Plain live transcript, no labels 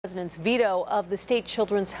President's veto of the state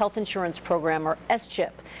children's health insurance program, or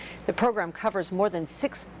SCHIP. The program covers more than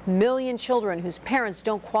 6 million children whose parents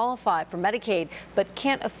don't qualify for Medicaid but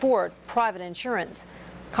can't afford private insurance.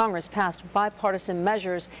 Congress passed bipartisan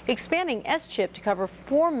measures expanding SCHIP to cover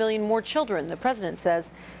 4 million more children. The president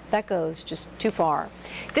says that goes just too far.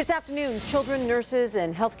 This afternoon, children, nurses,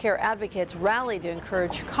 and healthcare advocates rallied to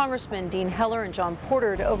encourage Congressman Dean Heller and John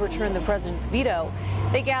Porter to overturn the president's veto.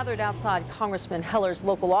 They gathered outside Congressman Heller's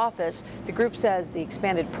local office. The group says the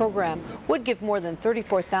expanded program would give more than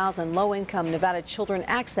 34,000 low-income Nevada children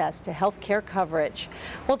access to health care coverage.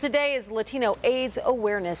 Well, today is Latino AIDS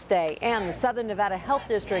Awareness Day, and the Southern Nevada Health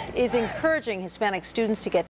District is encouraging Hispanic students to get